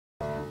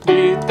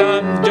Di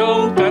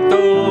Tanjung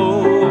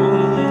Katong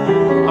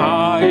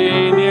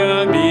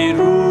airnya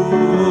biru,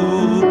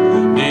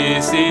 di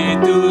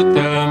situ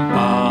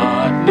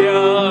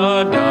tempatnya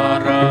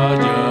darah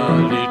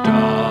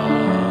jelita.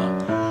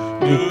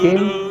 We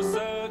came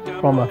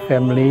from a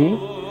family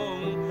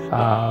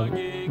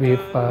with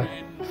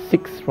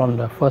 6 from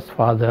the first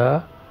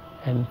father,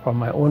 and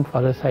from my own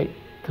father's side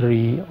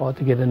 3,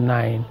 altogether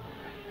 9.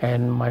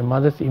 And my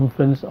mother's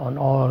influence on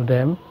all of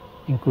them,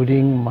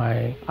 including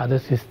my other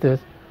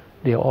sisters,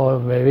 they are all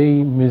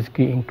very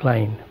musically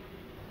inclined.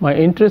 My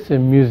interest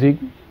in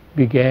music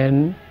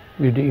began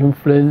with the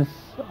influence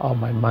of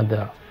my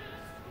mother.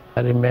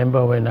 I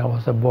remember when I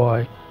was a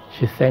boy,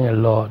 she sang a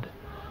lot.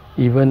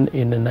 Even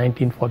in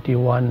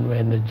 1941,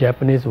 when the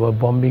Japanese were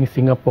bombing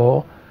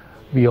Singapore,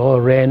 we all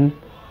ran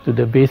to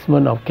the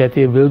basement of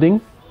Cathay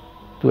building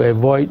to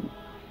avoid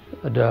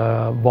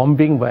the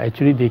bombing, but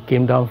actually they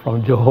came down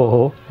from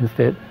Johor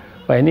instead.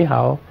 But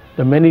anyhow,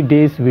 the many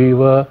days we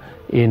were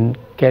in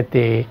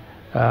Cathay,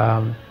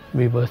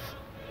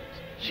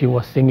 she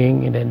was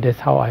singing, and then that's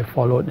how I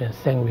followed and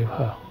sang with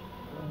her.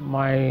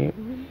 My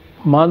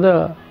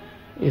mother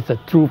is a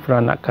true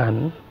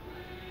Peranakan.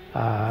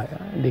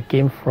 They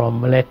came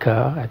from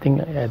Malacca. I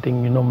think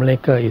you know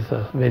Malacca is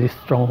a very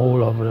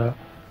stronghold of the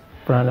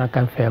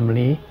Peranakan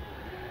family.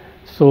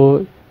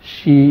 So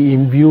she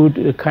imbued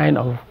a kind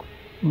of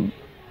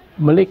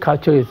Malay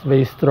culture is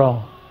very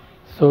strong.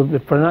 So the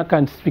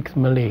Peranakan speaks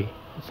Malay.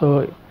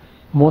 So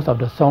most of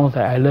the songs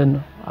that I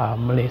learned are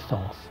Malay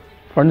songs.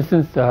 For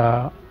instance,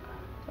 our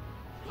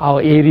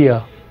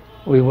area,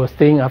 we were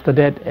staying after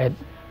that at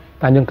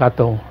Tanjung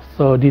Katong.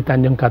 So di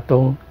Tanjung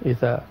Katong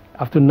is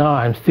up to now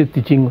I'm still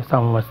teaching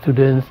some of my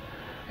students,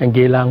 and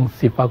Geylang,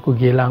 Sipaku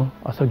Geylang,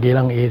 also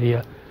Geylang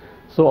area.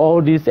 So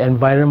all this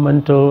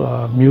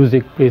environmental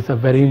music plays a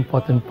very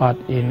important part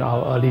in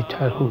our early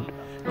childhood.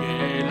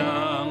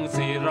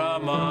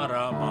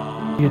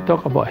 You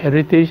talk about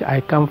heritage,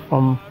 I come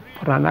from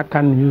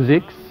Peranakan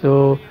music,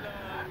 so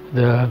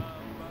the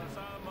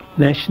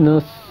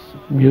national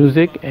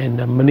music and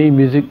the Malay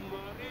music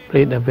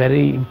played a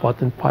very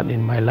important part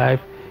in my life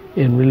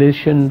in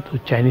relation to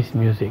Chinese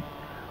music.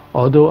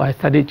 Although I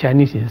studied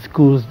Chinese in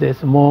schools,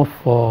 there's more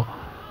for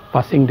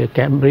passing the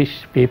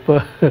Cambridge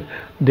paper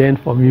than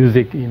for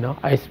music, you know.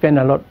 I spent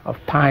a lot of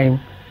time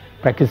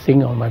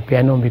practicing on my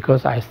piano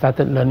because I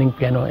started learning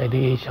piano at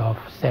the age of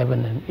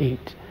 7 and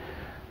 8.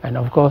 And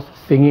of course,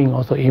 singing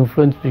also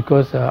influenced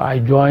because I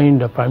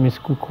joined the primary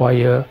school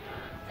choir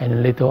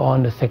and later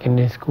on the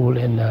secondary school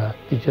and the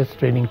teachers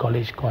training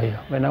college choir.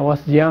 When I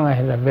was young, I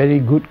had a very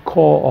good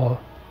core of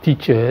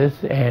teachers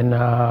and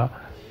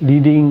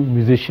leading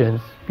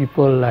musicians,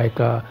 people like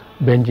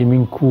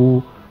Benjamin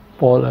Khoo,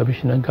 Paul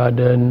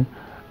Abishnagarden,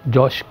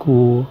 George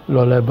Khoo,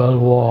 Lolabel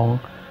Wong.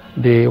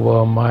 They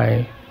were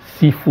my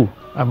sifu,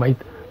 my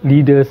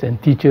leaders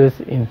and teachers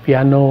in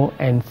piano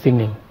and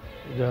singing.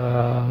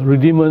 The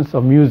rudiments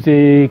of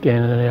music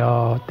and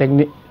your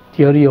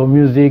theory of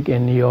music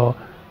and your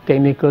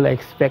technical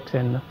aspects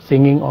and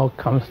singing all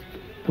comes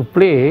to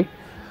play,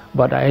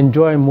 but I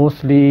enjoy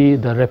mostly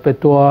the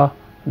repertoire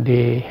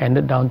they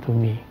handed down to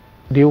me.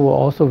 They were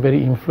also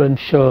very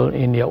influential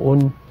in their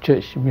own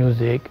church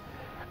music.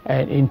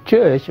 And in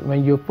church,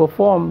 when you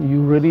perform,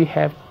 you really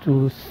have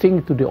to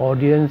sing to the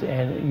audience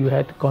and you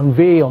have to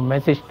convey your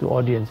message to the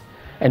audience.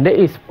 And that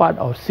is part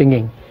of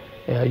singing.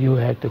 You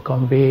have to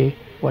convey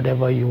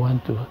whatever you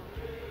want to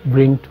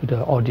bring to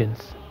the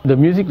audience. The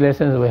music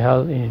lessons were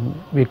held in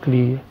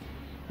weekly,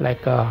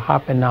 like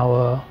half an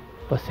hour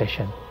per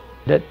session.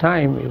 That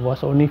time it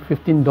was only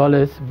 $15,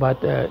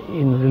 but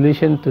in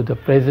relation to the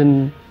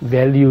present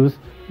values,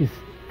 it's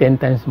 10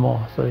 times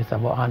more, so it's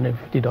about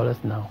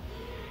 $150 now.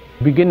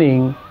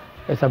 Beginning,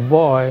 as a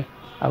boy,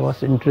 I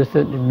was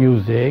interested in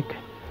music,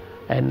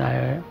 and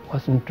I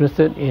was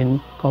interested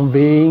in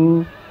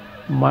conveying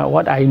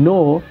what I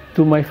know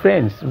to my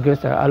friends,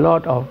 because a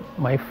lot of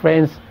my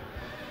friends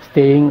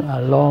staying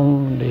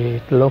along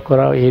the local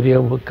area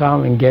would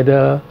come and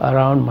gather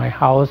around my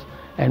house,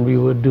 and we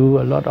would do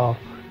a lot of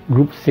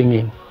group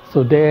singing.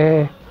 So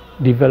there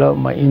developed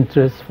my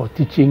interest for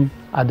teaching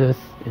others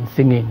in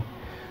singing.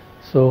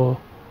 So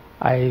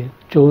I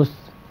chose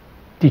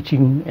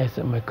teaching as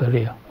my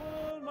career.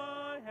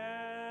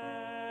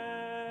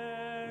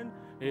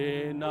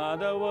 In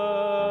other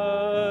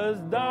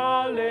words,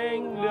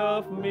 darling,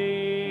 love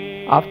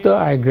me. After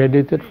I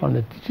graduated from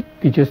the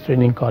Teachers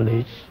Training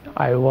College,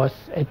 I was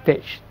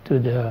attached to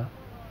the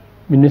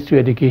Ministry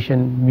of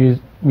Education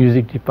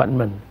Music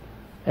Department.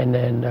 And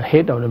then the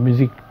head of the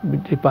music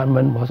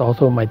department was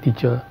also my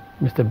teacher,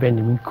 Mr.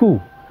 Benjamin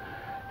Khoo.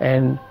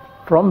 And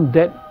from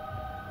that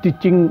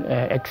teaching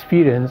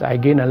experience, I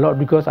gained a lot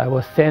because I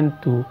was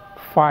sent to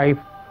 5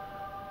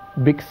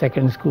 big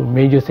secondary schools,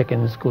 major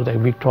secondary schools like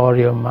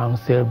Victoria, Mount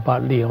Sale,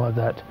 Bartley, all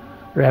that,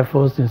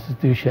 Raffles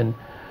Institution.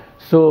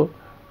 So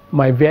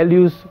my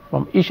values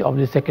from each of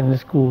the secondary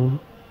schools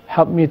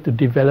helped me to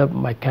develop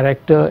my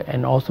character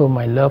and also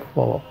my love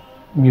for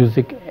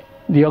music.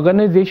 The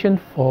organization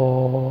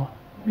for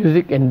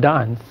music and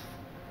dance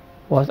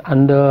was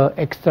under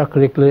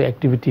extracurricular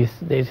activities.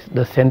 That is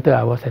the center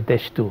I was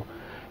attached to,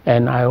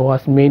 and I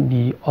was made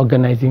the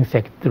organizing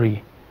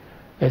secretary.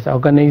 As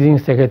organizing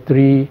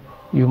secretary,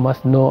 you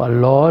must know a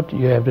lot.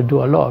 You have to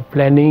do a lot of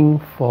planning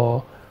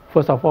for.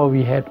 First of all,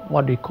 we had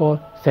what we call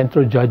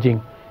central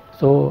judging.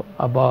 So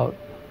about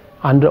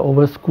 100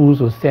 over schools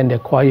will send their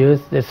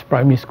choirs. That's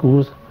primary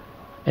schools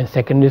and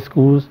secondary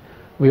schools.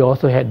 We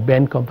also had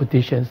band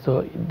competitions.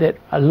 So that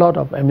a lot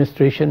of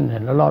administration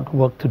and a lot of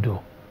work to do.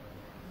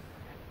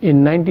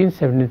 In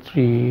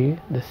 1973,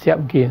 the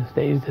SIAP Games,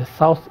 that is the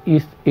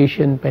Southeast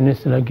Asian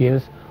Peninsula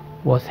Games,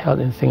 was held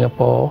in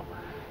Singapore,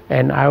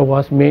 and I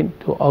was made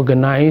to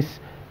organize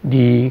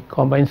the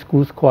combined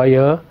schools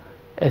choir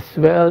as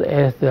well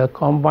as the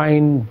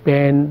combined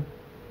band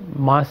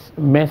mass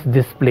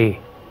display,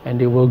 and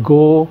they will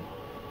go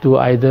to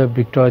either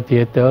Victoria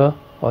Theatre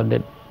or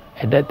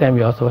at that time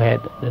we also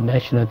had the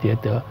National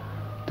Theatre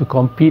to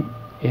compete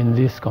in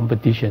these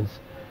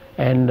competitions.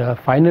 And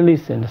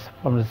finalists and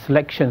from the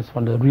selections,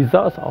 from the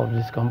results of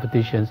these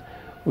competitions,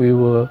 we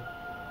will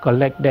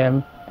collect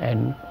them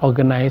and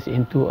organize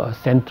into a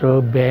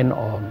central band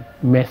or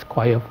mass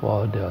choir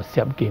for the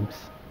SIAP Games.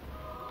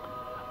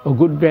 A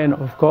good band,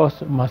 of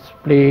course, must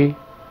play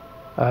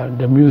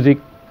the music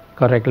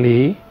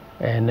correctly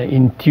and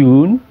in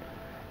tune,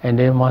 and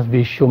there must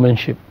be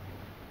showmanship,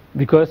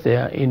 because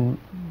in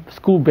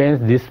school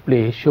bands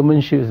display,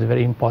 showmanship is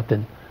very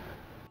important.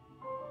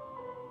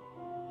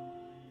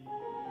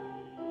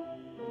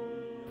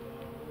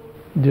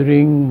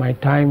 During my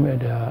time at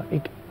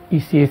the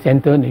ECA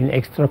Center, in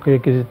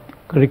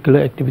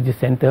Extracurricular Activity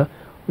Center,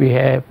 we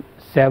have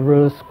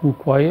several school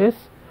choirs,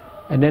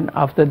 and then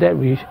after that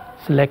we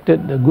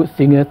selected the good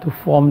singer to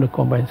form the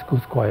combined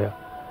schools choir.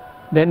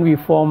 Then we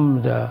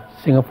formed the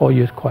Singapore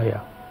Youth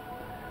Choir.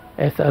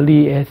 As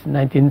early as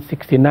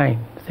 1969,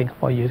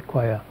 Singapore Youth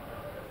Choir.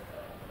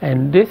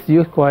 And this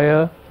youth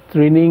choir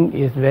training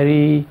is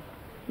very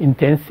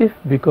intensive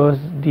because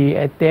they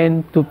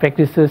attend 2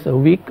 practices a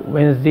week,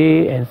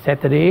 Wednesday and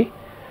Saturday,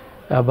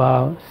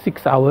 about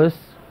 6 hours,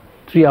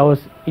 3 hours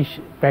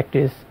each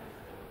practice.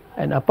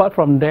 And apart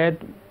from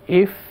that,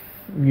 if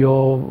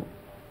your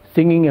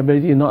singing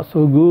ability is not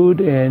so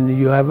good and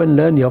you haven't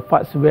learned your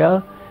parts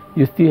well,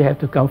 you still have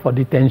to come for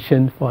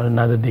detention for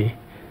another day.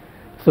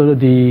 So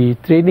the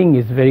training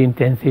is very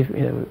intensive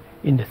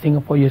in the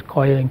Singapore Youth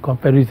Choir in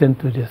comparison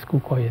to the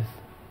school choirs.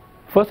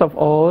 First of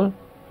all,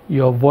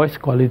 your voice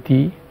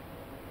quality.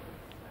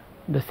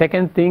 The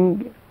second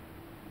thing,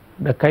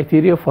 the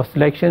criteria for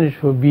selection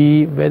should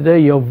be whether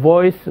your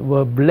voice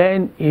will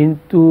blend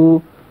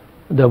into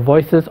the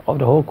voices of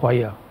the whole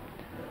choir.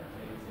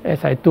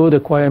 As I told the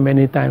choir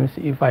many times,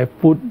 if I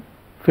put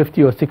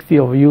 50 or 60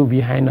 of you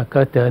behind a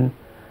curtain,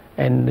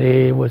 and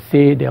they would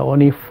say there are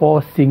only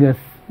 4 singers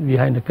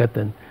behind the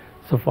curtain,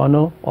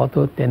 soprano,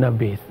 alto, tenor,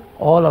 bass.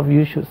 All of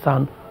you should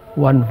sound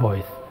one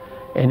voice,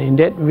 and in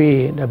that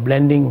way the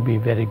blending will be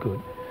very good.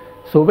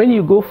 So when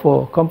you go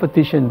for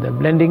competition, the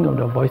blending of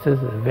the voices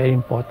is very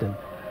important.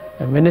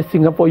 And when the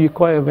Singapore Youth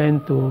Choir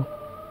went to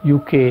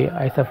UK,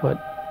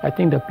 Eisteddfod, I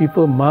think the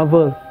people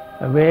marvel,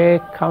 where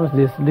comes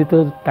this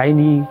little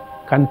tiny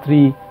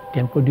country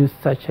can produce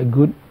such a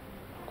good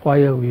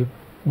choir with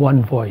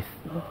one voice,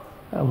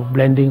 a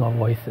blending of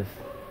voices.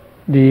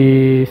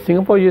 The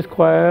Singapore Youth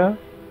Choir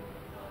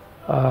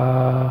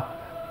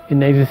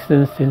in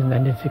existence since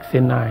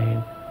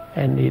 1969,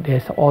 and it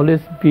has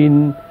always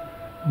been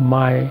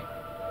my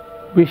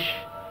wish,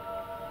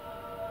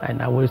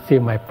 and I would say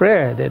my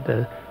prayer, that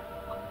the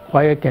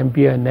choir can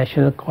be a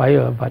national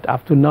choir, but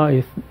up to now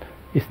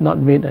it's not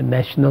made a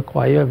national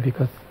choir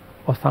because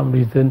for some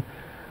reason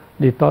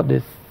they thought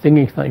that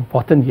singing is not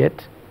important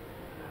yet,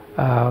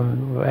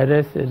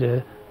 whereas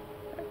the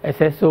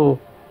SSO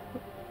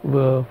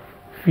will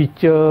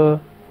feature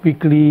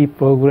weekly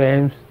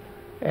programs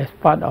as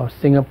part of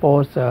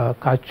Singapore's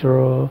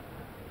cultural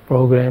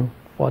program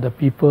for the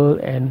people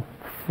and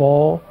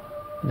for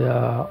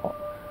the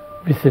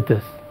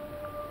visitors,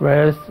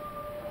 whereas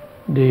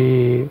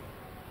the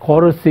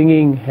choral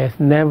singing has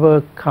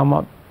never come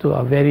up to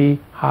a very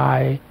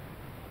high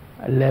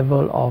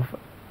level of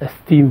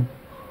esteem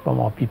from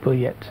our people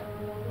yet.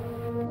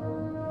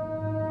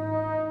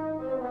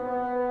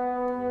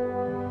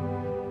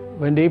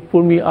 When they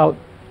pulled me out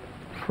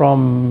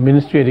from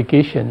Ministry of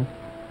Education,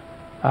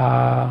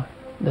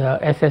 the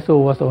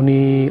SSO was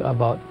only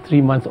about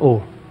 3 months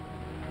old,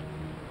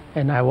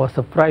 and I was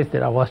surprised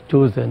that I was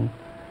chosen,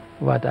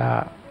 but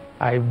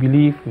I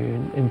believe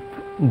in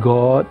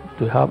God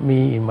to help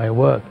me in my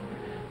work,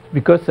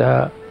 because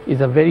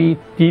it's a very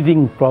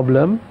teething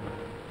problem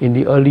in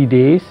the early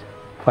days,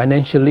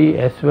 financially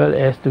as well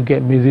as to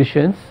get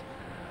musicians.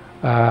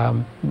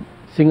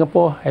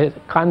 Singapore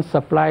can't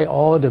supply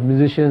all the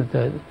musicians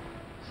that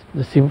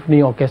the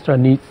symphony orchestra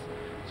needs,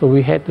 so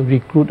we had to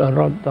recruit a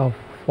lot of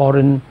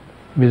foreign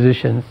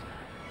musicians.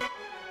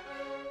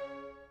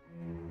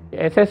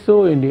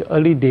 SSO in the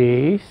early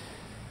days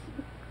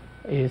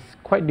is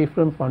quite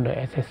different from the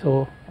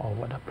SSO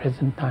of the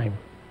present time.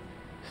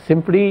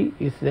 Simply,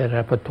 it's the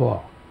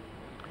repertoire.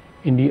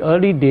 In the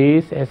early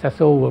days,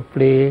 SSO will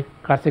play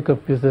classical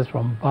pieces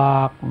from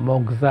Bach,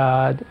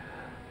 Mozart,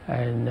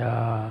 and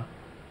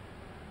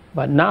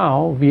but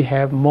now we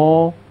have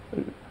more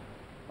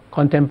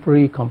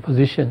contemporary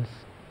compositions.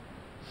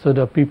 So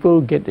the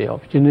people get the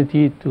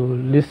opportunity to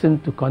listen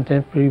to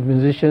contemporary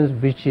musicians,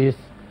 which is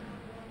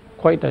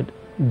quite a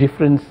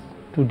difference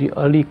to the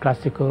early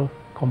classical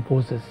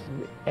composers.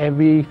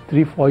 Every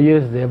 3-4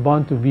 years, there are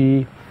bound to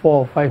be 4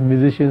 or 5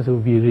 musicians who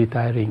will be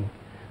retiring.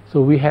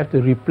 So we have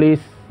to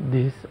replace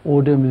these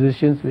older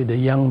musicians with the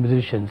young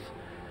musicians.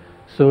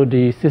 So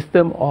the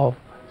system of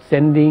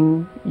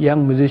sending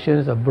young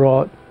musicians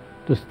abroad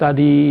to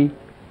study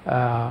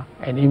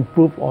and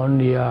improve on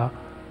their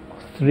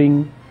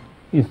string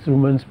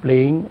instruments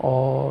playing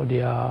or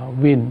their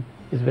wind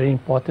is very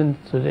important,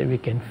 so that we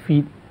can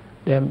feed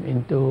them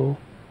into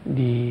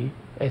the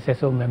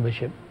SSO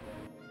membership.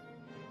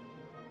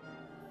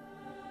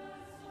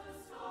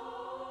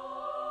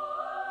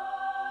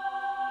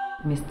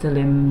 Mr.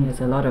 Lim has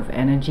a lot of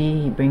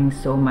energy. He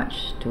brings so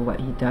much to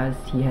what he does.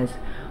 He has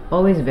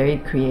always very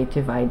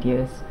creative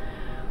ideas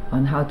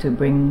on how to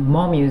bring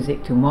more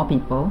music to more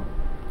people.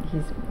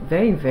 He's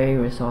very, very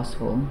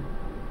resourceful,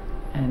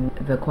 and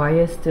the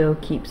choir still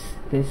keeps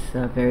this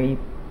very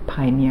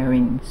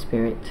pioneering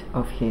spirit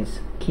of his.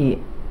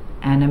 He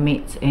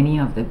animates any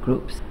of the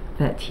groups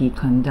that he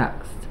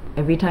conducts.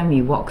 Every time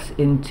he walks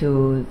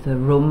into the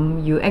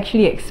room, you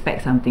actually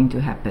expect something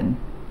to happen,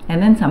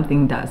 and then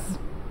something does.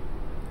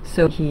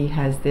 So he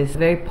has this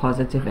very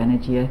positive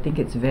energy. I think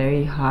it's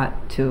very hard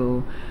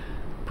to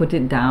put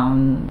it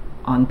down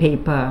on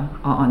paper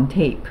or on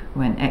tape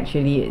when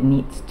actually it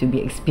needs to be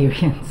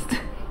experienced.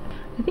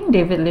 I think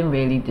David Lim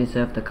really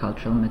deserved the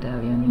Cultural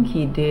Medallion.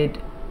 He did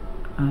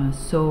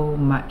so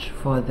much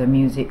for the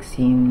music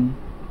scene,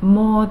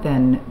 more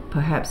than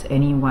perhaps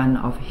anyone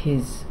of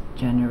his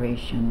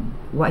generation.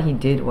 What he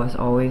did was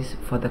always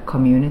for the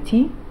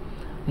community.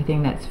 I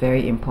think that's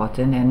very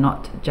important, and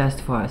not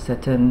just for a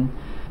certain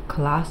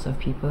class of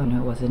people. You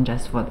know, it wasn't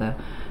just for the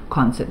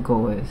concert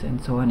goers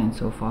and so on and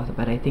so forth,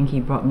 but I think he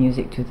brought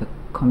music to the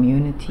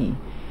community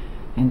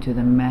and to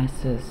the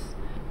masses.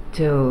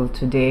 Till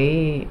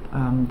today,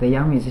 the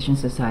Young Musician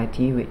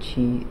Society, which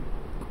he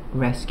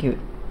rescued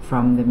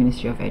from the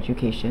Ministry of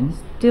Education,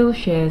 still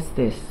shares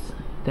this,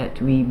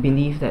 that we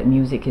believe that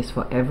music is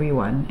for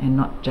everyone and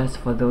not just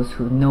for those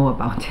who know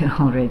about it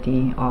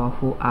already or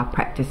who are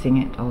practicing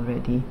it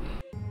already.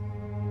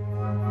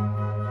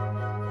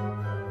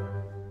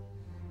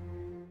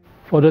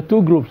 For the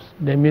two groups,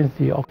 that means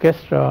the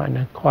orchestra and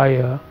the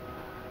choir,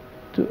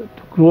 to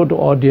grow the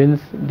audience,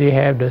 they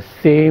have the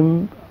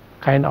same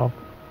kind of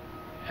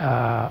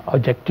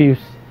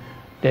objectives.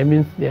 That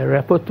means their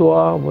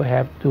repertoire will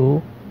have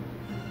to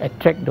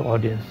attract the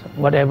audience.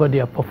 Whatever they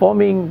are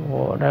performing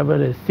or whatever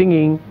they're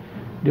singing,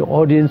 the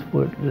audience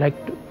would like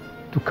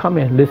to come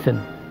and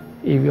listen.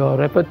 If your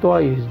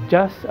repertoire is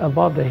just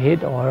above the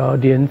head of our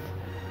audience,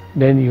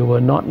 then you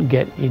will not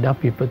get enough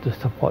people to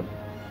support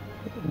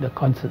the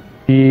concert.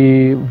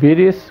 The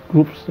various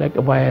groups like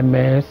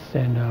YMS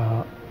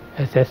and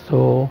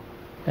SSO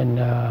and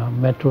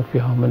Metro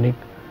Philharmonic,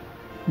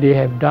 they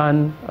have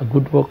done a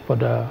good work for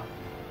the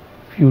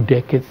few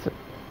decades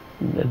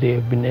they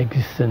have been in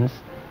existence.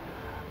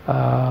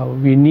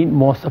 We need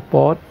more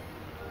support,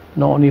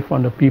 not only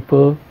from the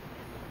people,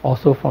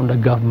 also from the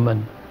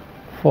government.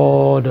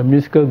 For the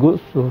musical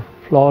groups to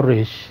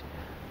flourish,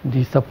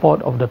 the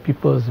support of the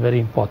people is very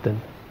important.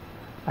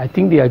 I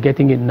think they are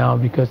getting it now,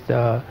 because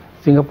the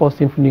Singapore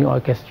Symphony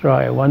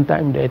Orchestra, at one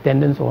time the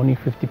attendance was only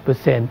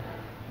 50%,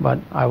 but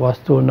I was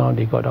told now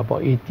they got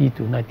about 80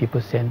 to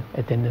 90%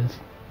 attendance.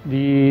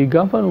 The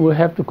government will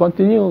have to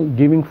continue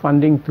giving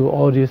funding to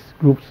all these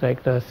groups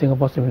like the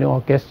Singapore Symphony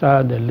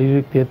Orchestra, the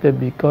Lyric Theatre,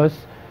 because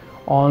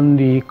on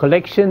the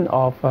collection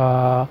of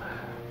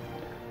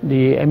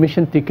the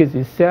admission tickets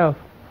itself,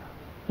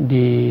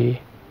 the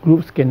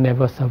groups can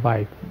never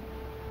survive.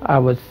 I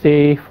would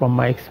say from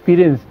my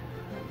experience,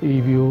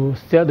 if you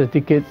sell the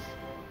tickets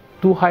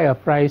too high a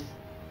price,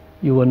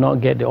 you will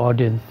not get the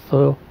audience,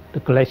 so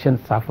the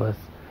collection suffers.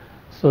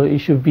 So it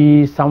should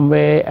be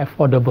somewhere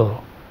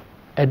affordable.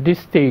 At this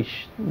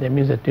stage, that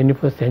means the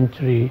 21st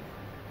century,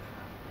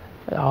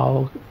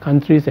 our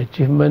country's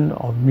achievement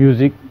of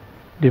music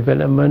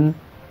development,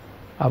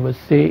 I would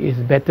say, is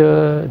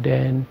better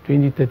than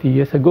 20-30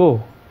 years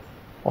ago.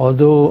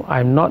 Although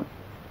I'm not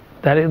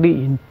directly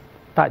in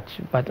touch,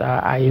 but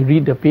I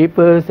read the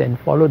papers and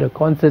follow the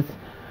concerts.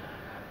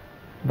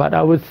 But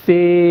I would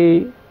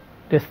say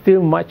there's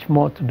still much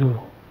more to do.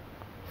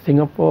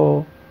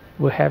 Singapore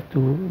will have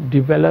to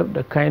develop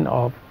the kind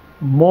of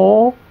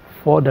more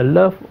for the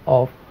love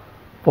of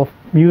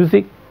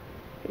music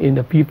in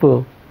the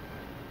people,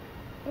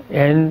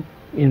 and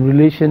in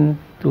relation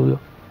to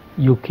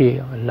UK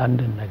or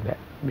London, like that.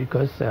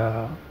 Because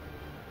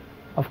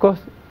of course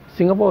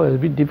Singapore is a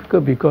bit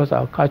difficult because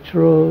our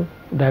cultural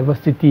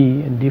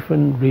diversity and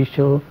different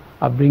racial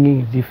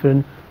upbringing is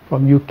different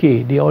from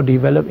UK. They all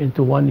develop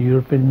into one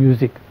European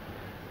music,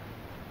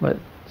 but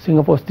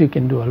Singapore still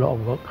can do a lot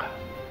of work.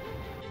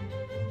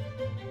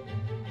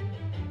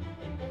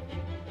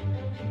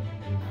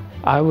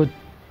 I would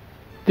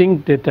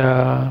think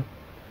that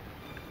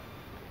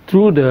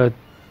through the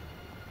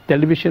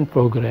television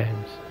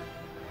programs,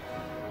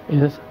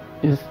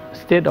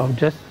 instead of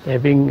just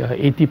having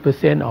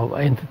 80% of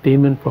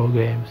entertainment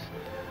programs,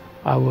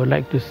 I would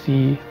like to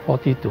see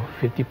 40 to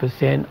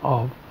 50%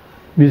 of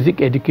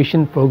music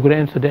education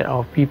programs so that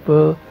our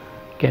people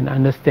can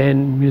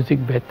understand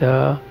music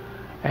better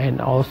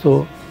and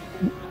also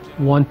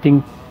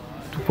wanting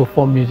to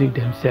perform music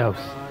themselves.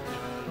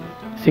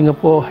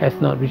 Singapore has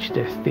not reached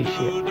that stage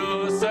yet.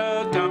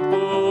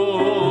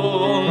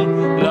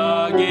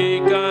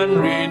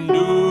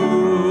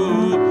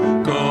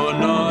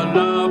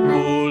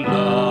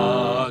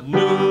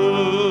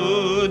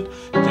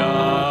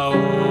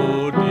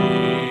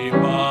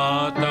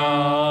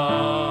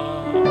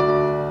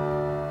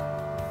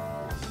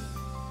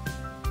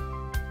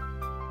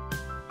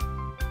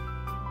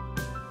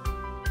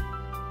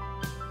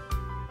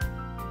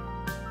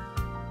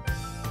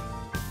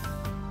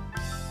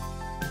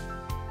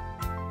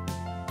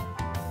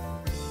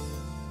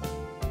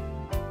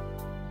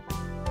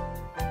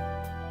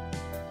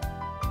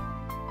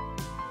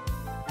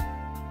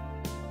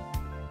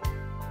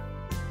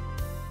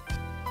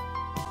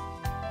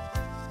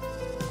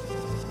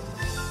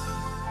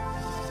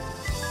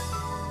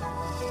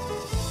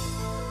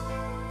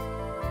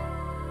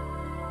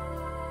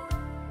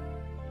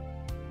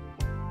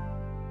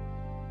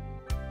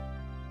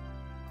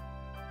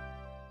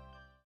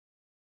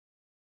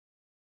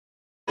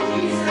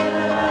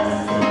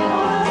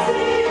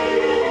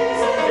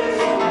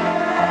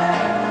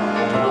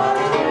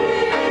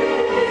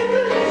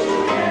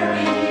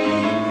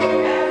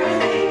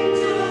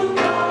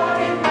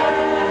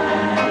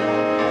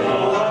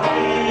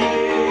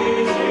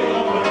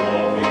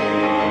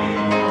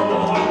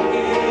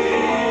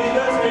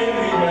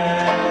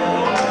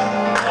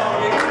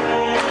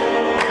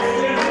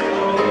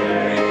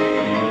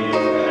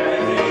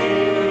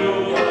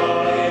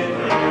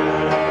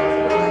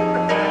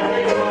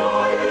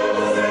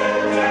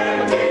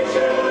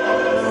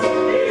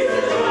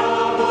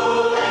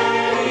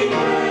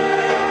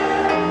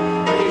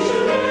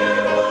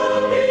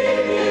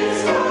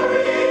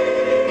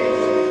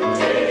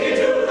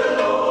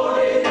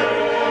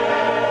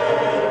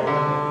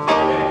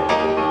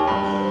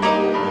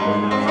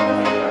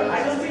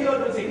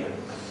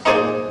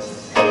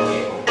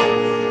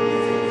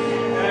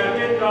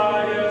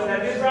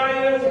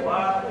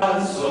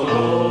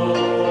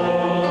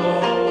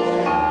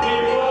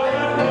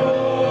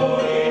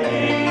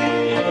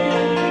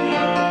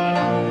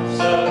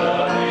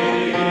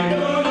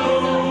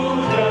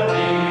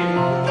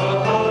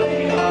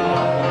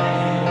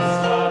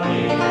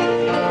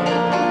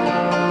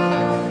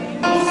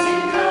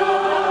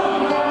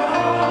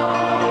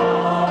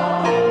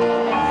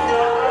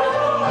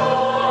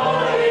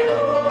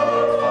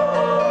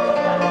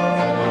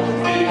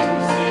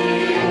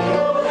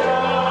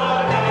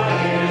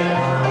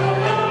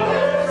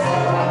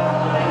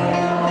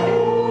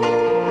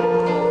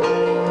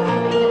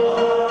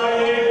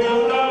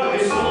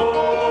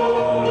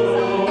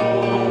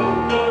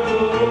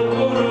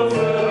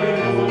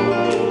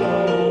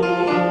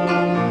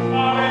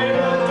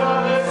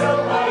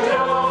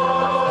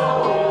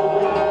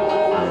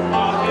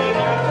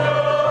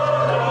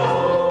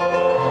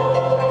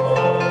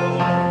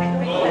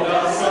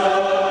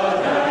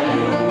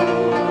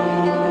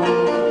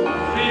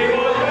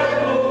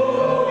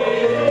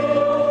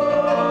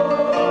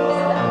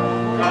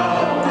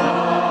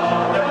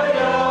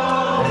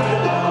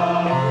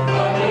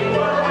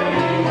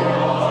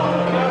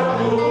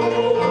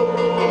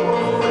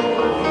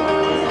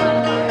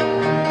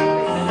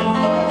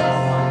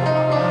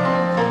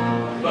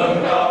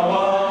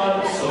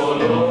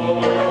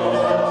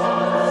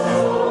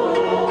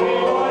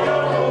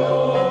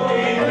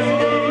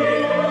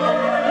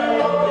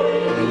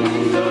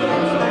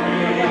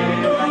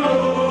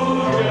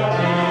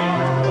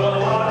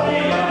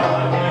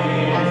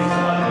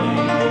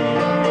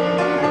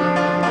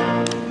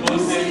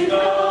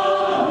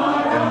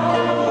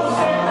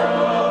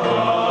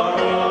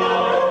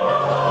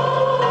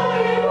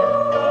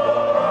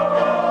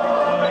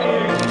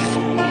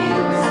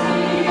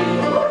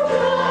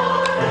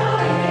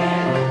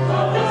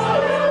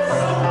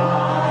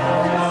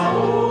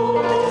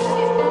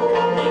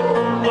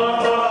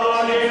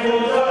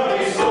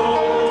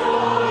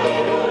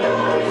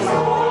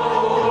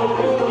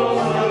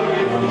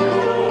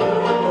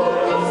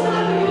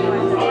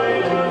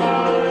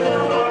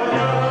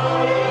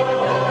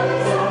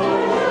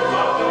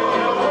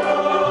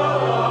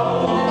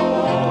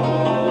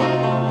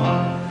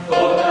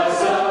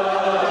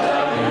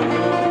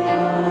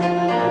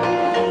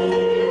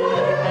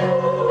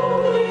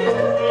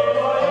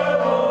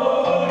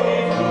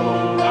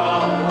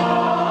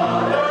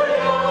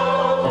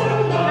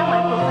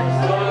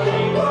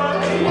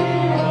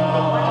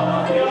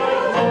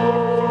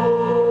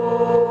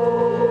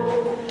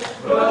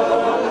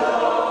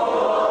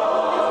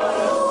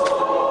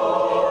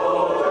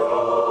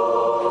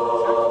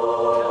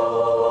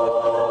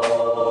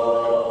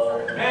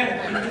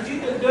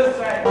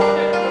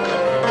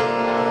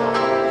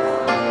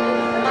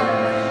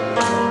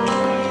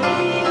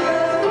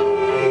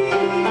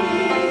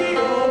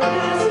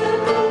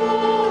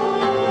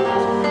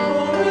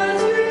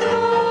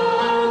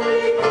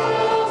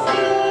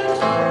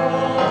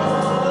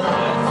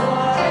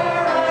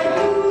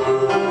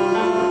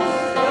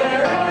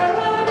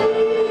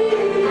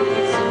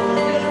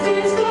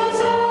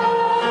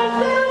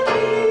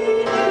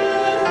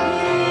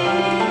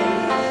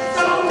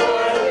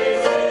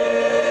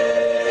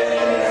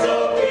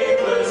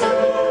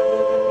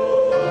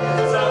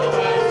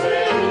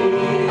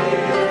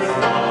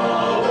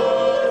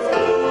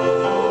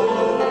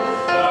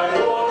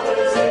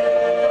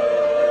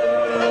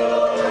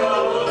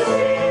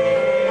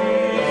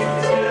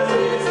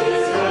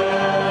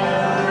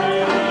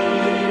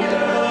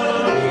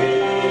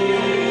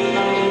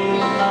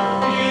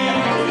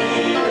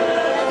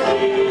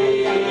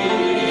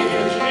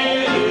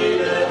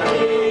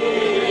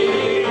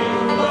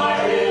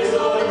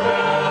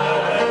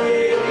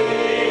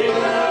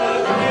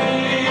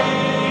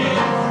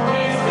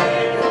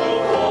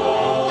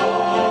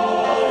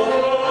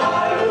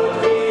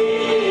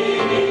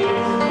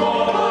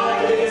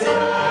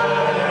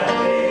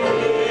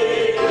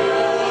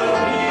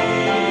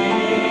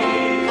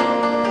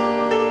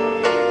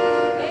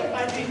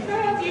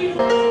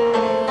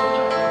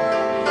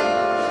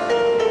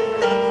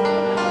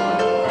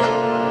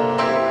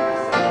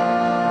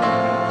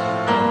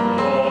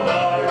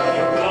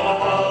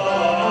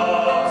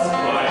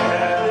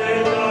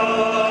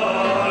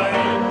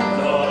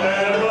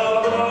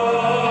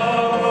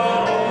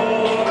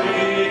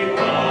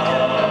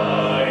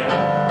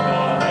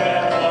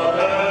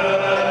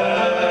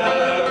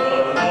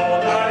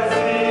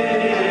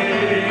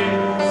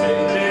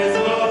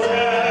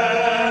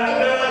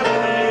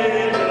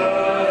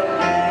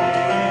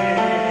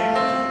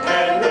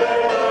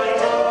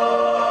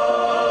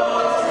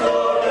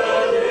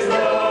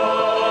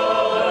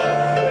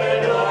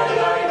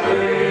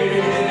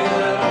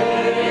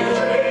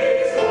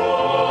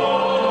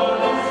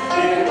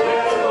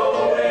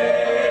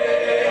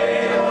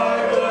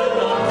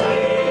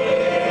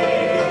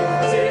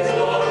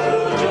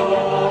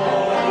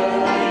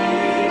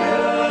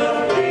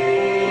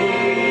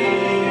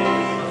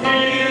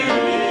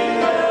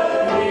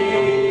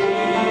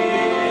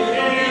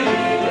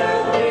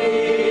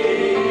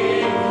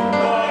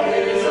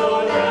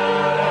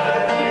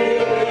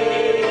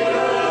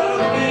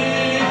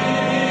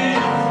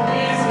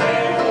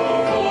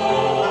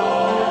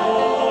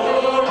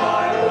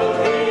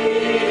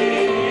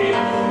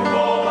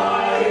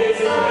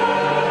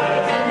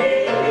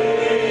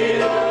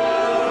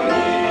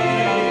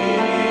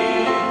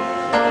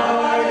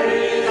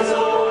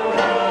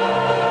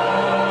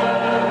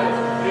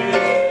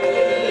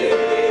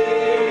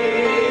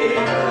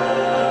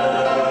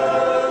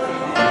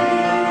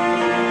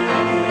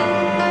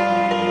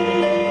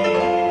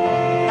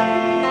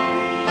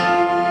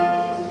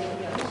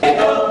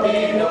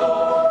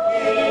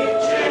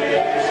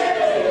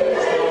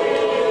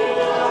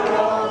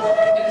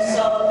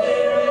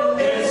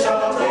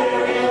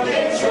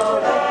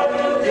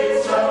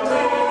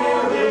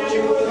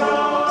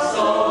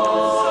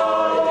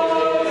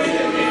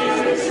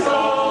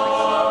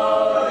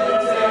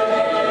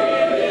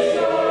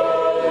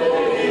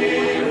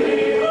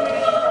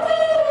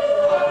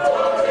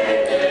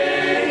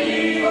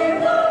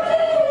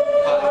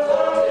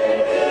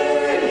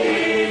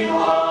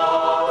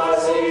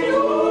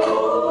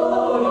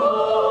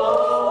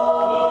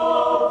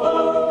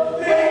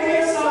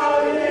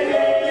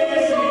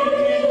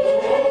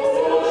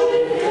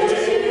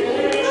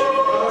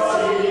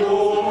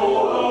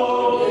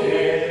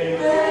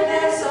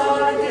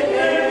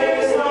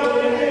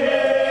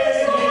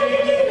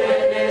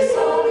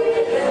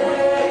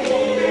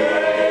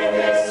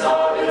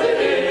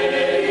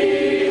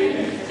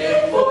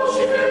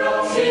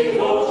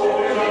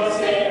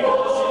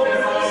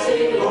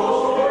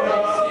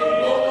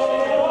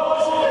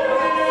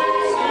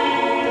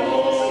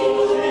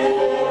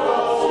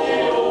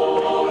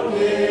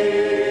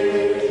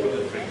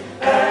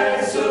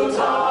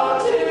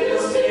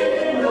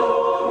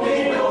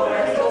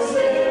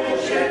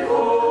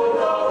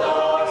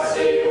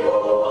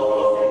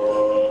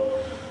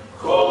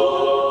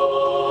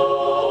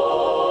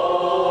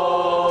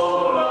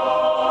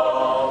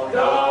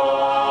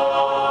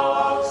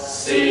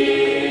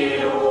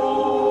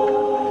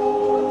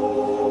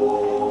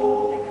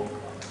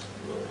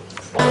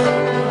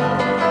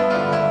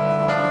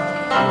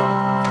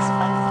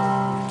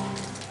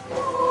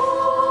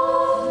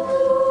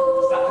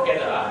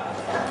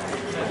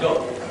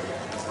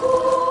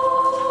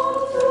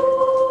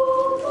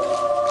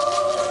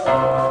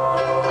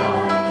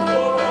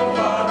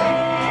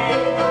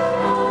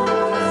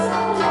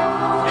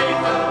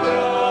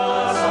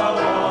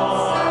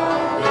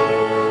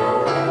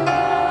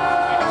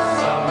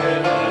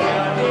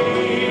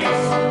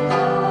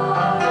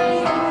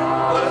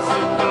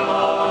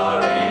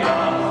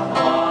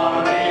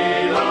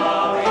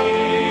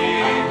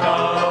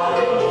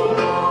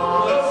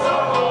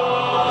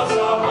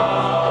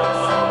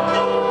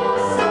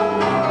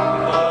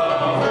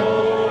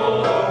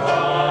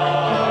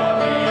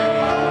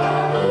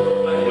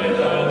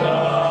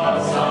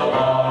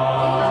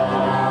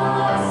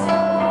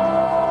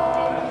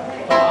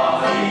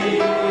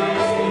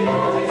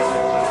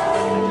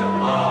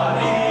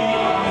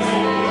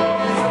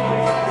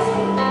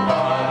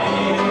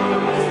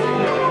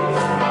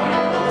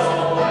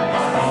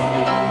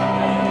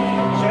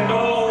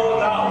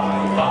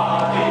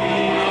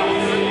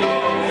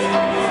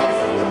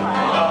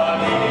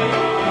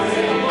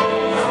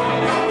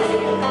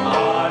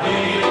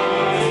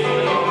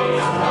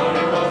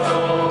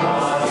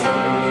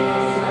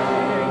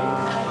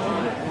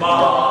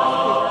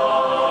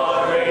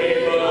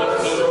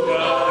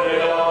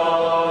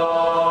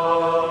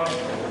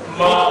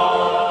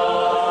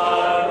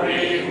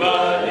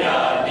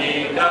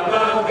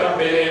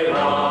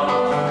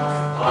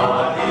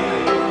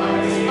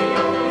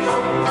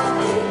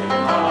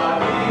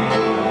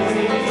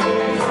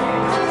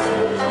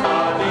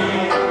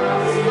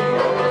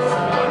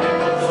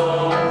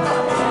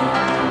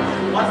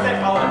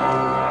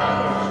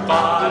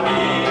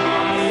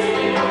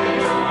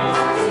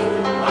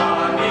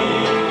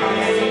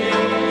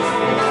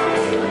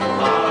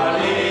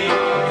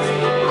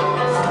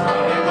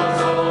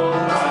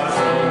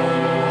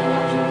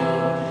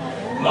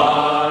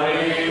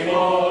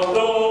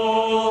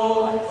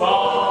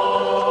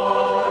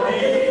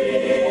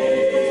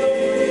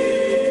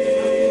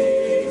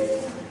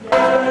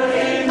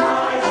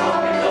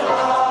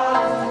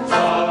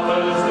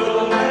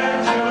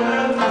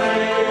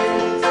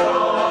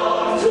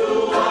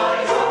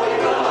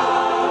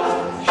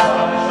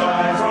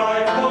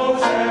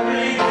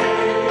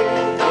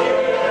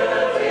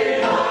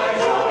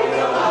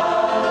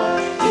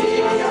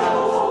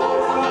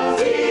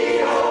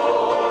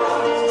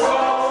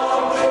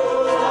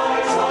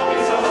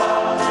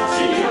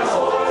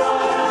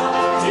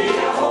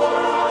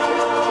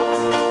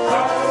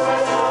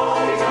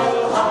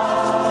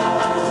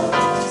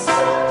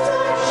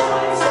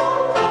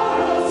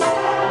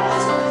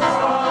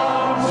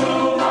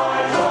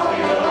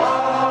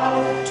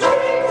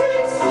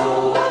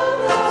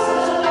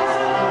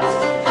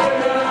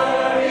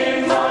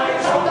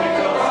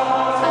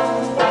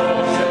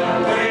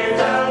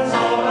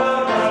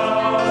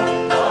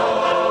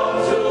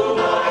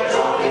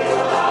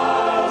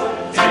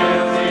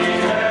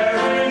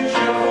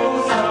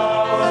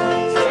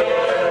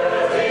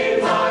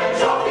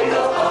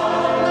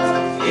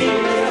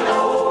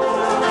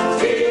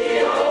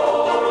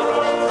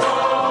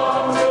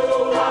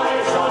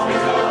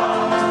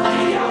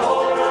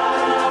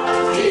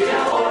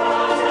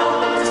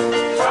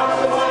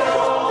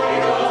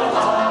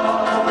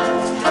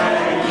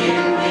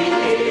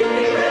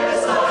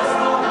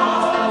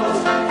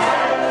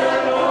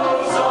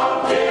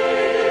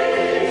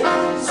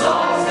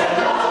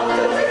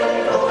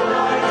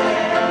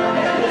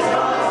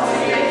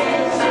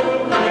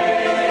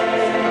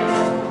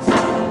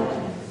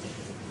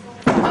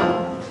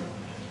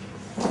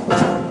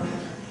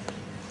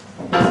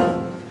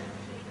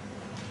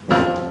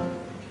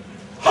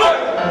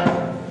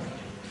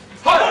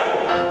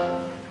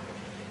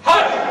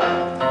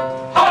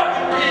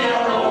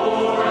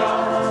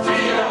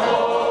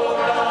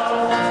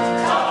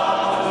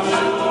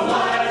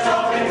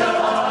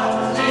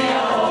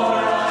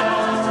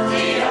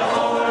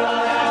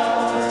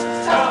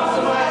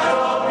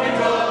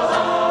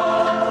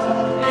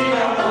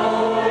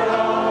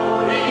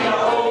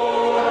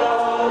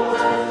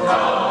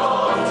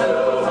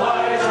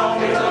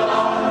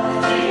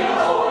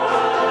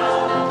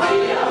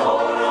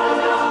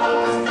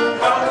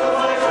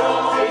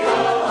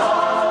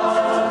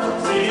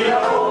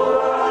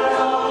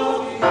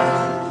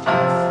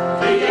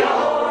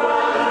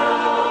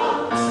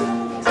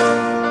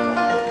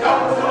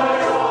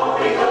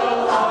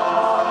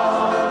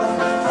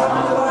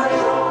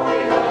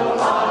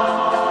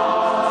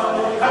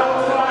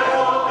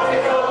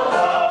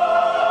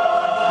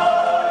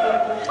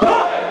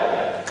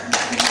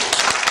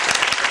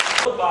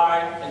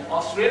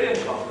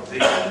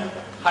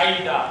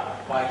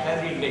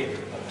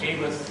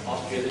 famous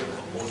Australian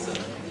composer.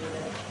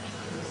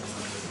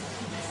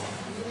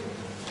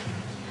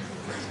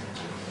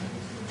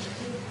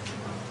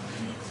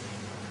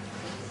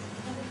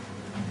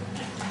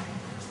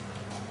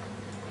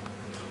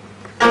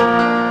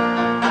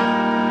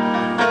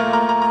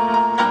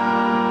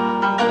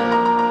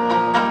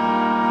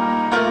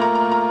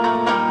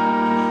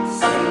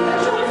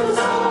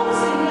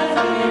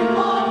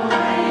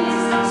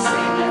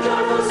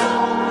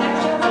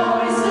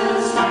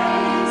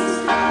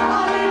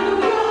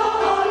 Hallelujah,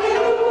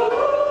 hallelujah.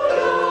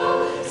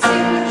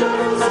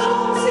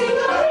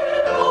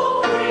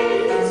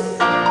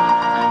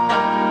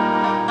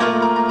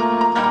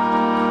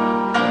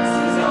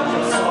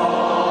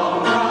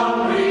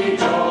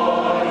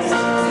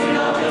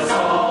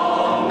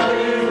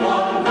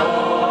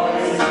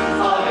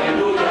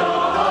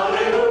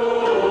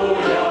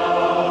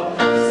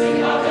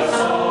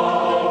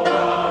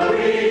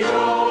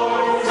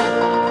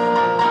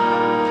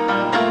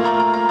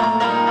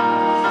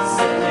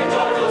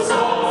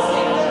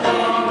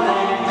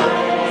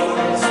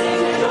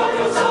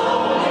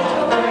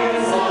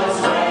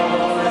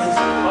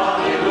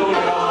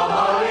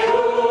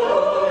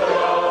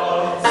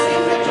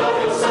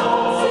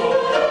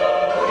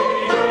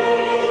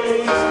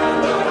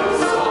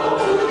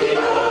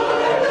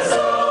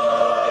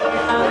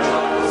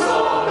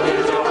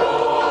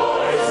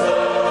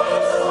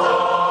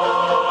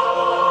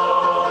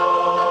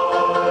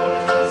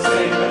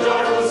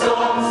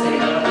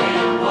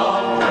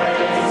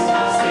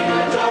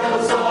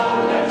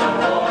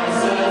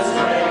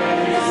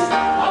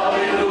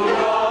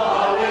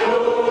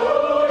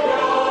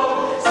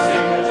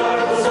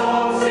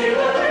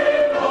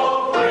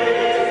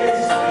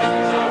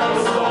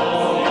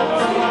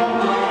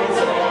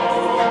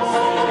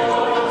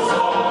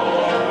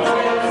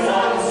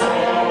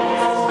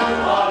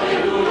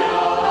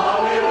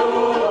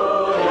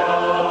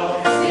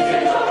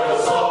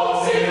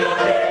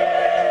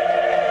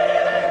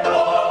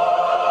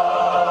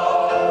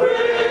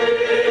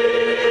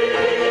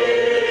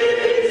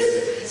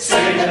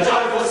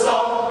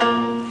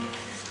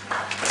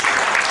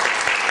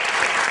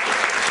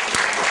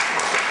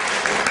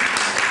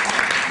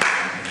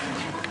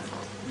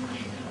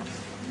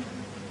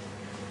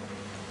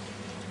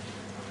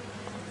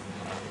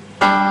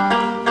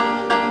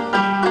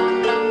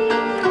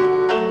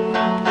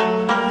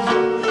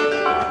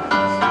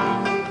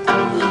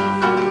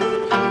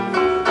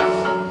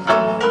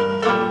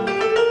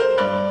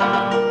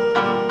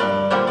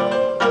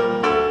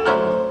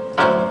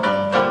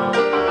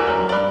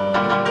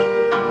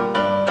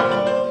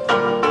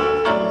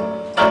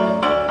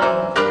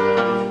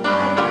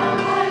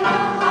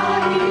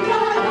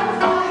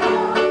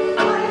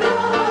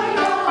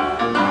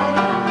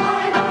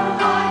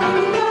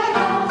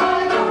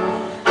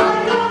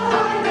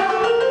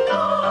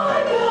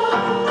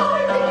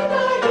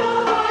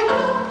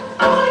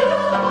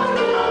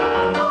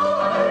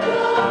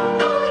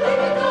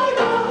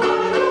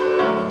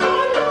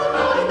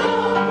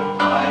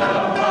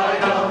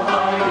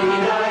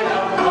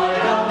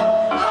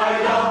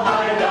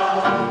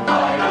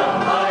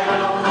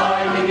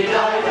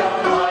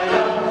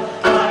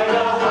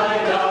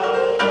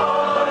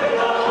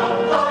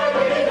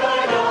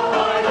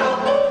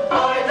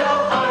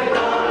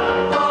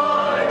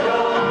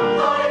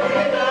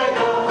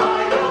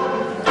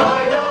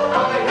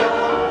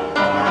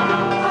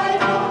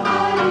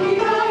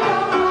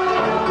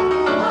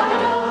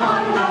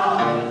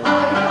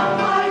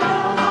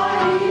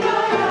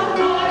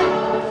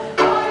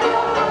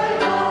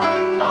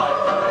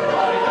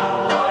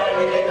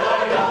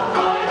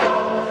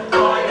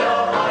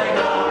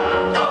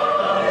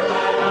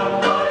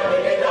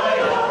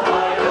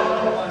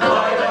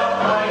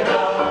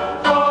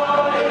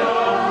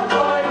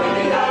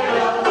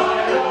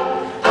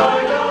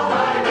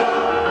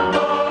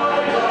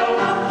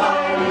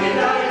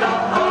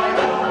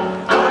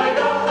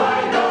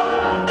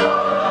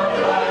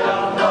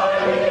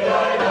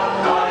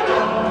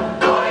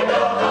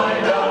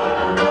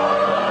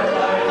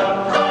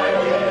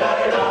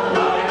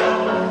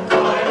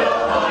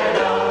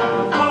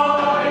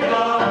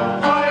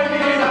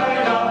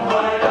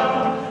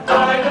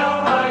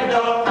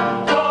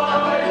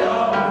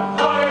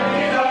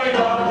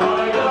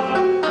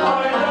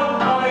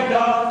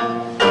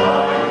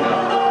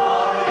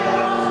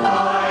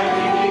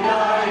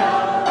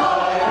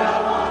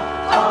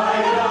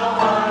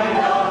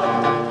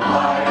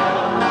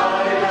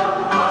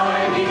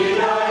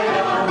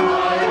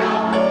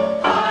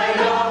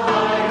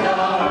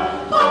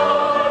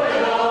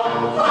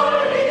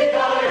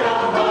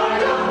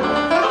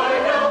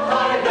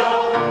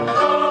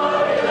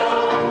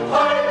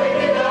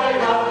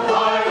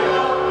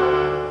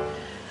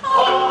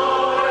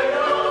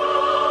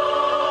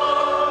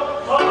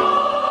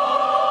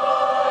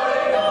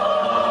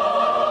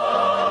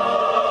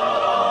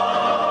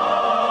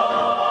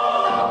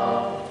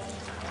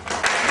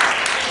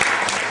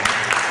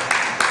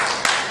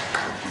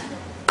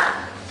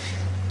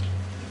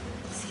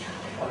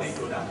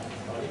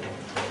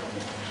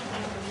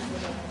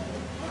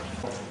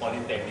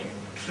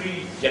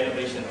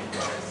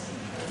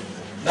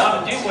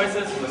 deep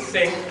voices will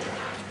sing,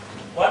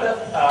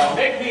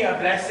 make me a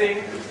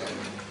blessing,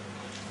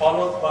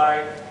 followed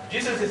by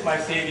Jesus is my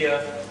Savior,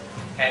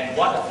 and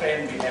what a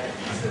friend we have in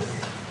Jesus.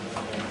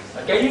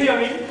 Can you hear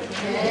me?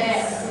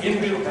 Yes. In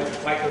view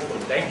of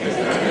microphone. Thank you.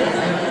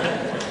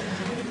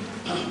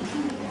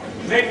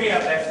 Make me a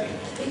blessing.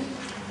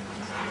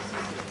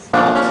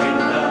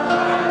 Blessing,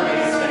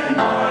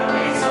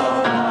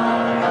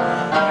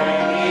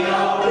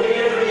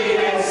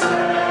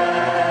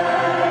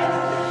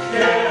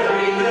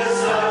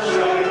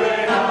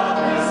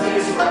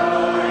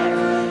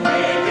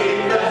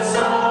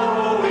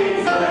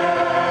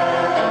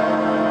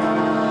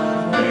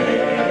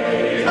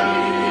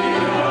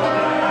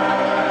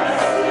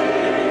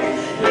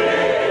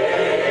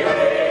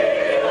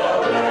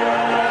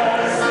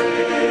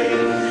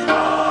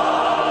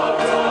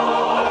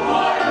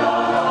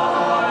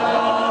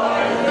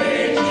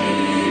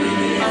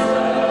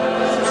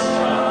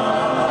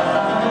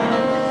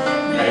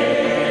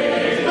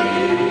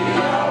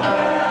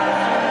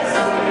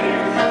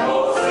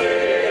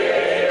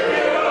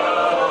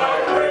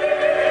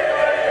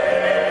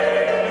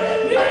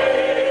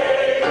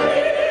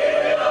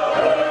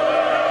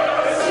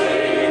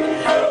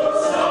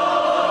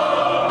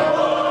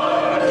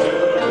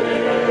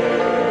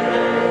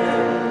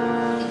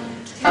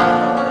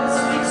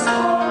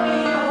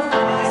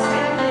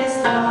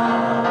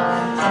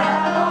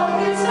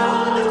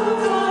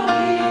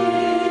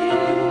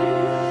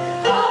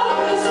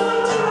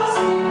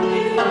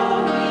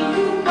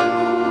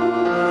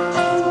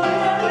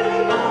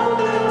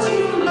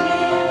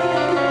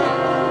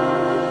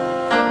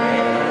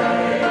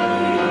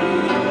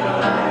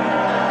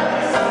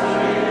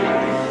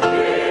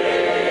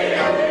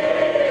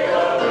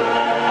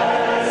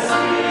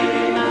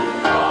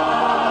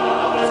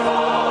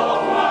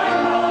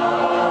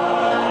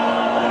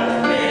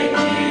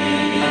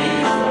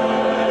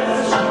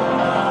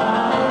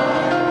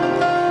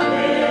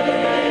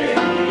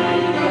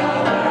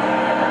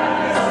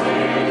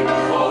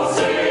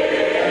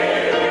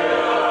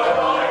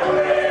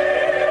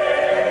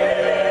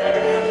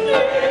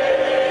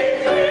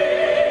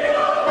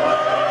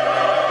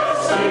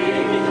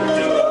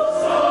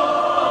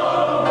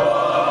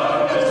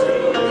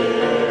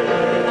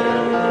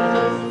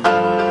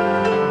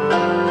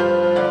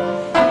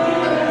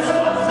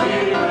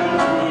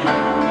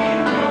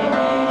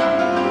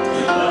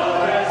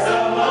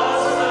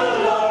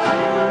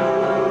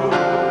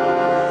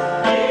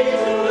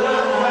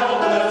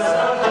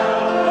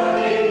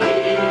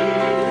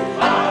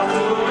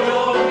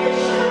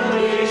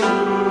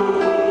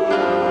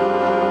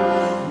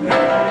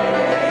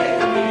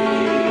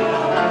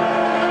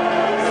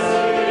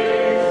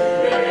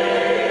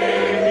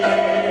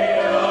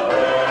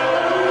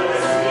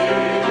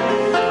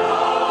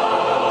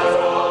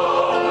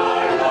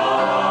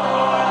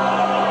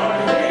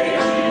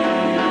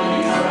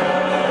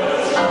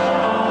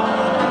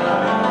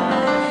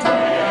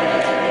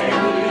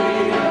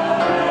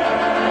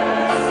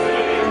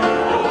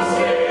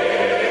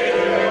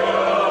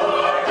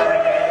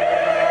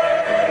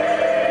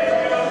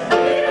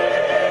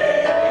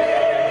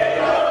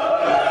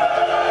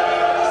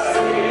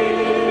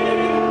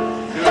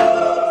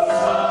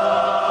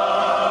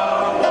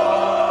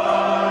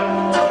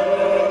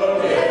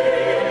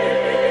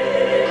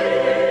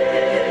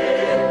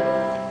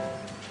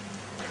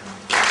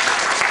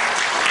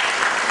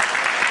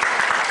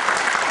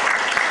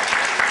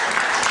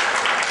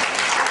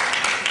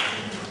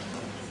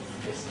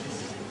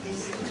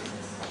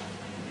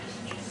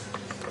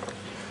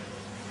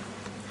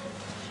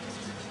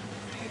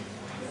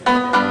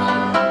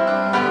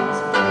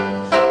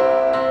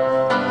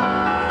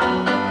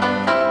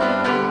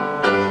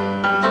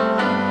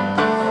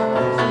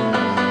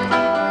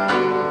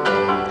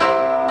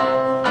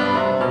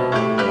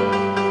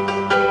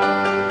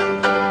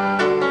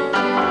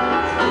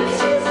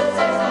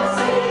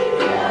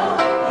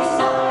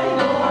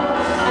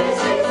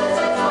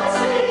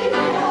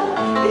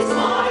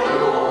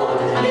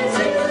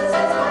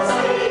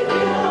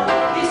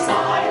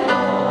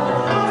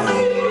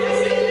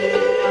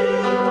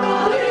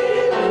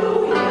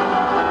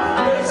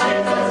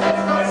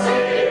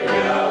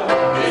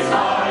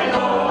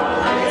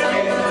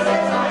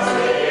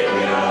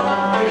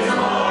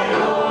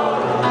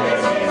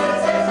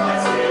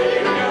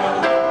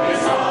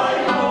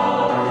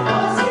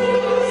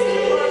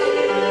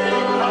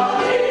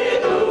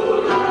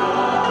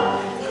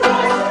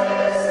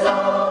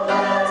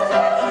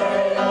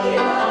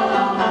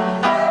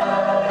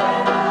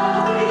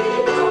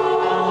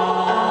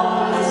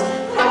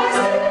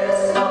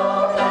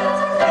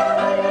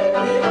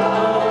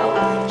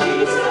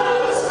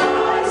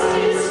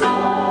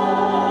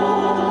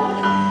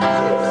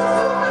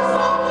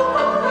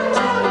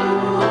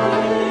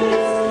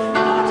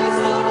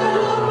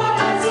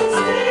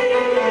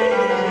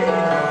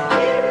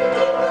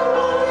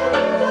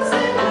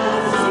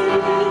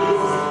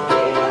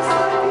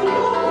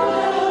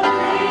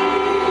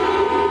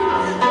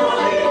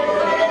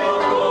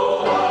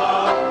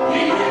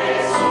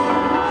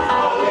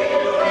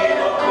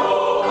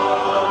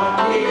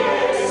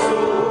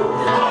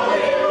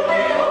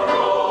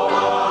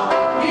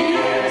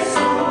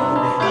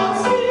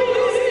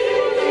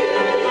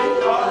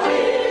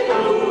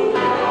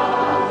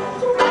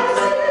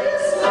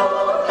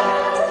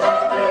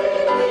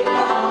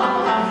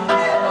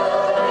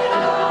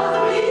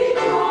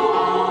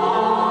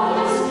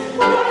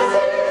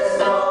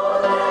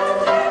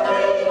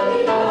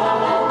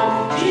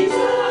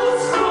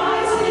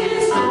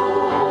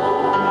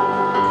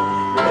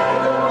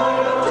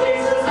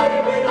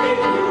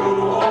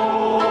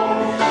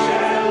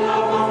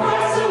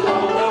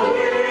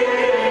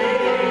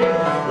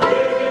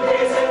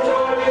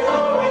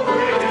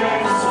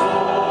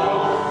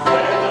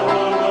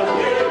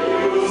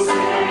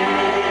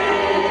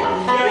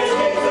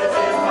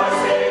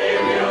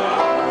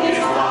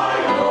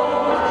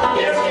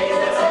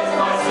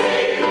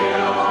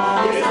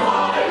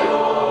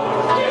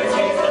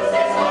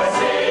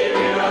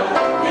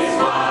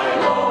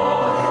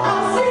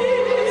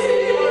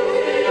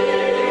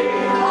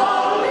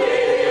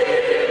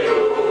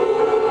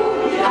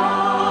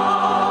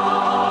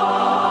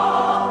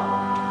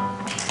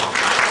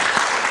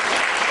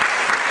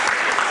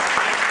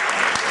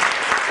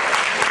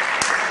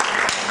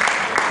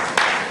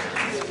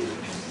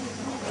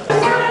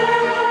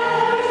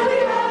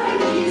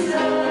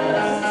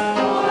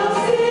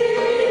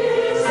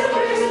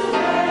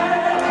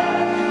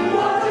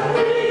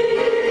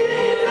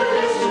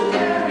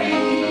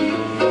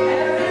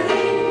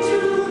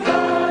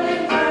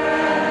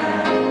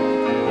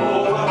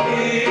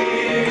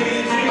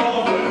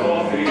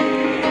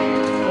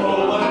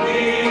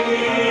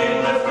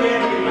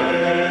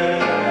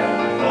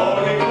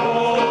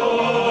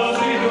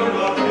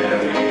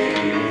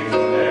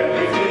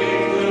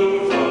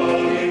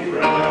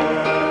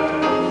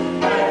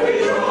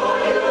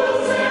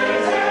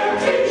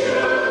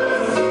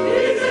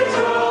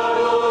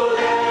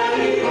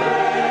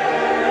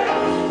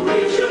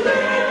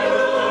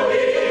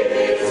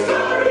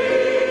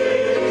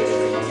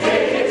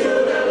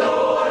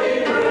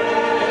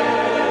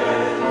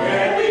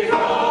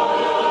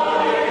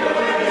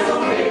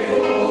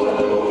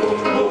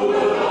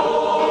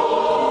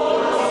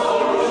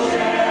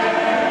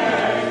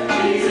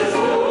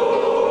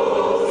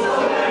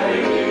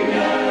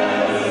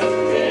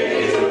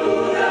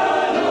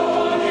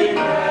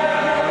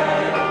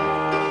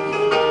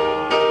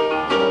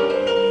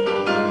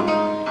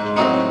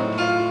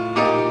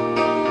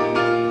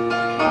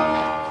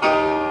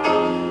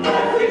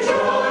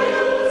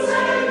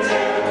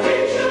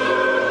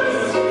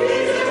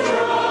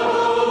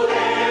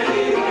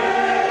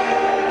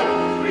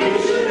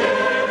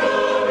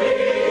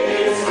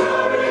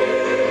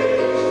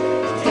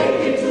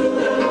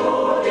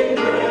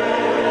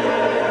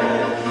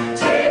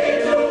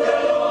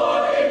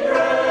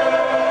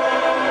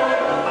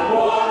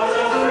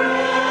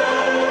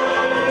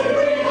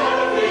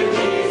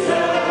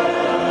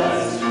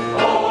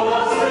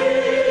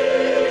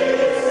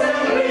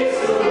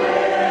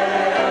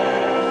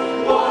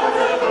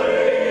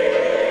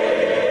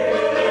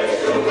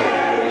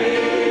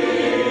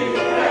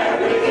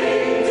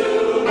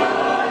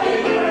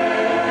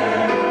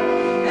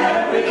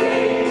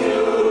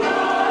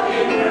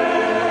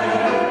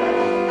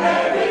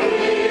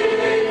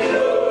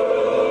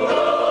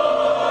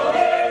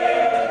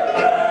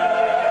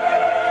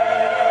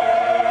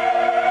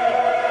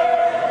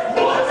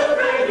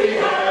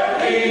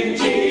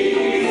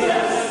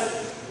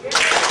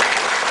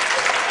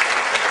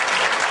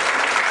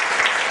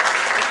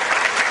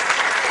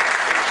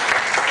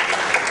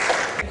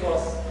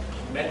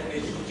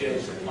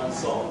 church on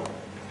song.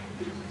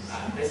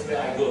 That's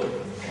where I go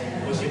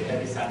and worship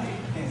every Sunday.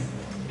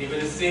 They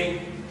will sing,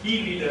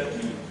 He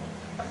Leadeth Me.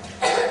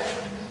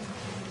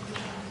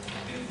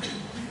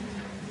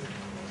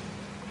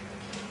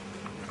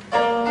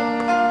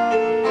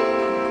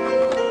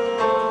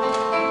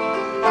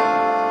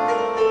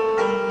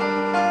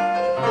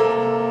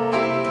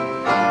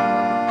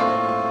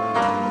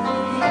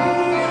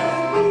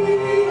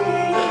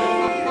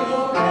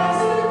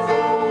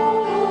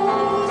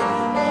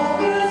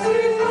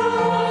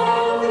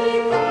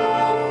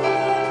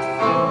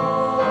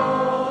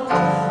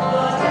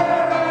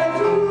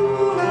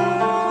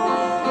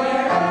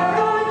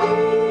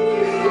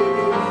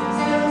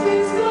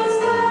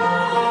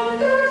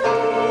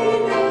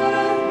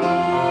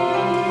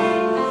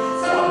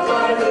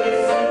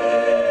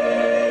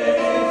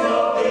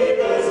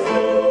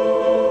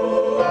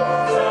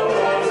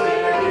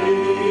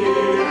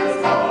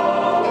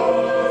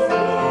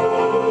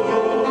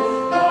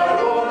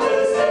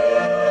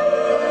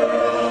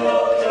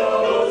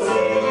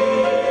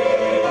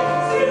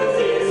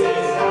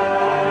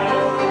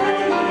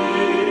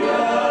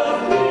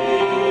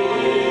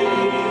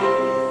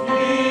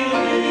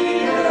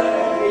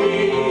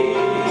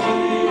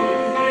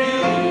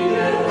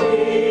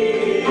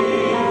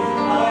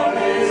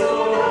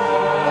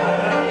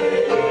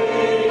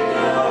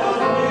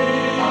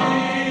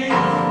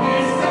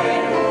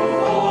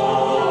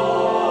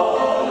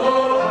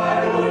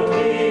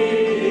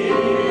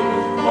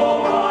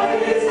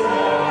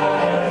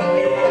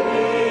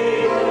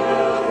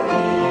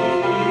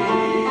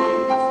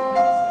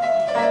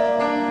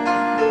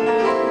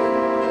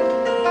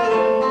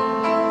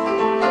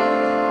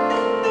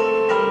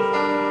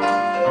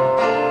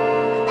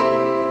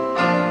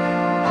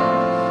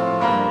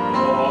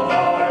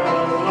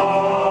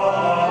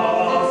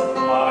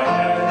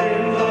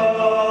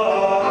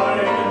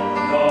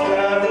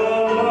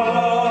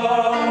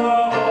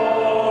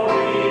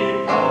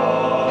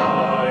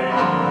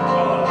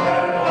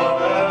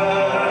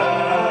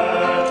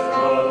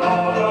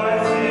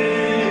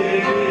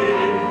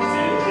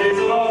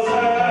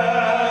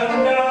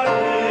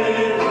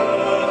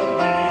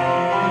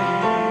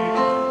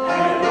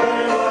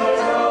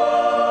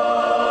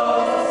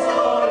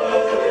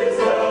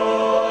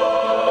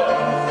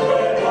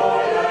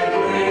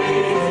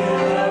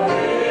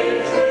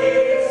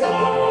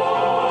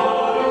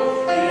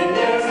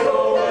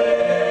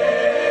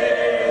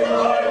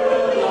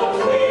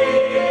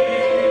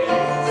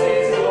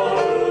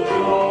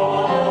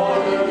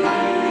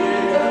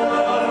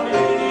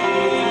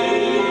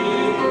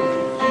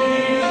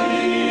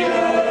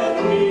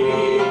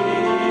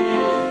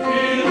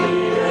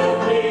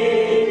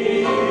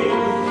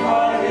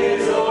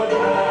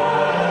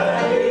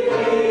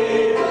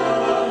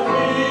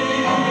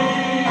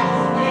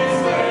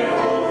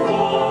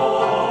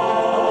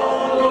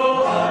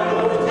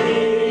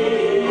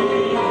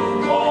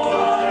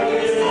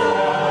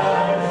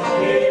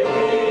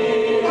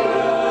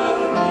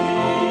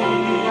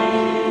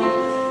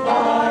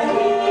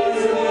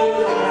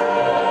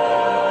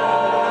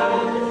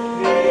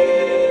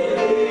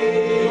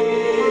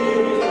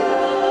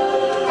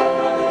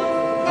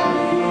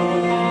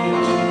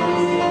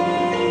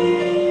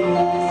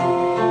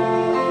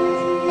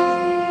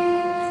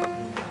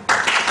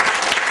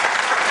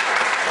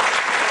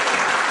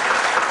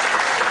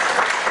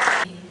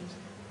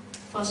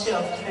 posture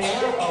of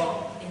prayer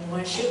or in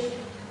worship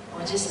or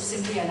just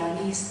simply on our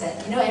knees,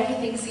 that, you know,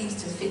 everything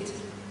seems to fit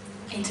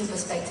into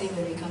perspective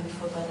when we come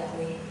before God that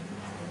way.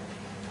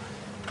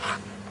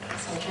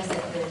 So I trust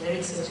that the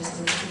lyrics will just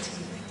minister to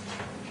you.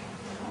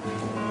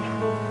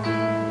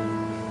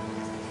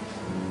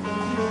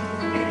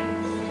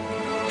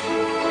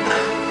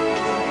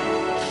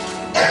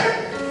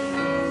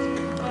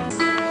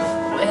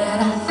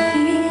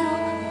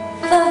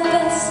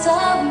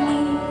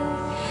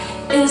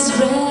 Is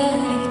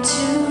ready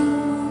to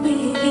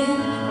begin.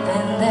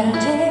 Then there are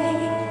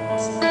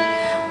days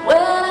when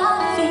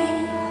I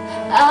feel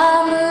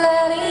I'm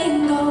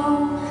letting go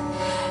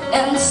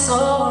and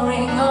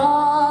soaring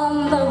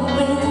on the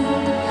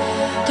wind,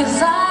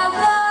 'cause I've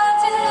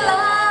learned in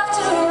life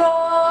to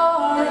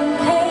roar in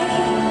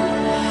pain,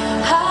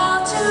 how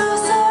to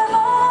survive.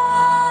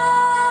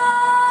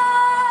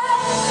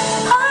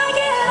 I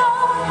get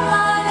on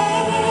my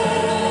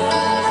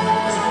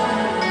knees,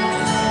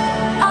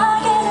 I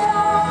get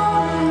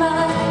on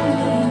my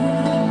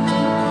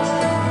knees.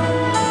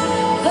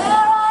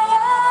 There I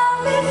am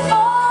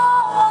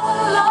before the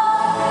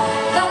love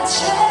that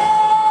changes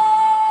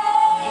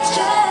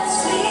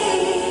me.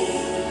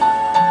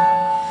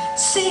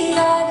 See, I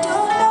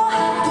don't know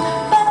how,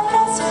 but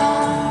that's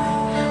far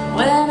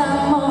when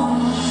I'm on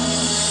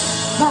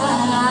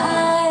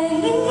my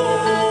knees.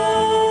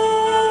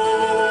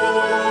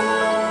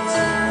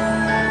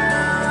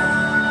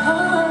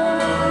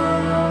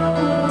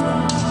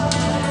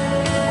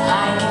 I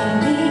can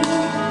be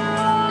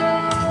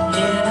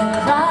in a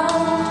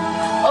crowd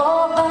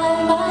all by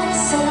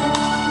myself,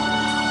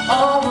 or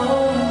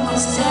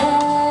almost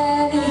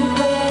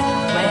anywhere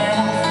where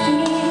I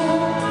feel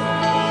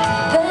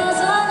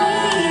there's an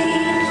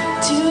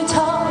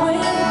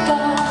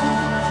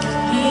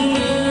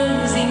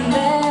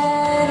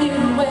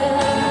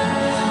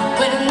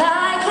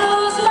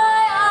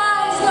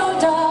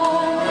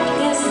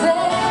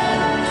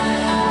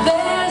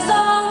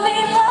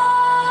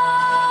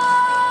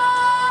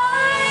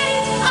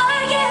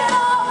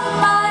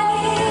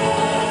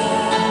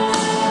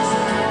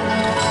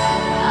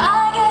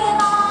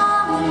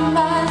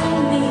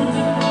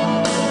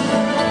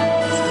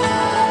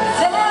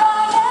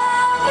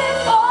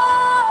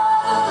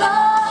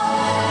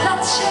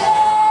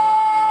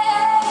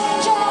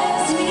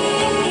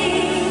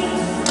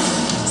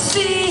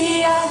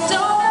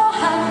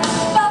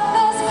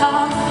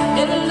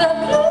in the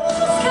blue.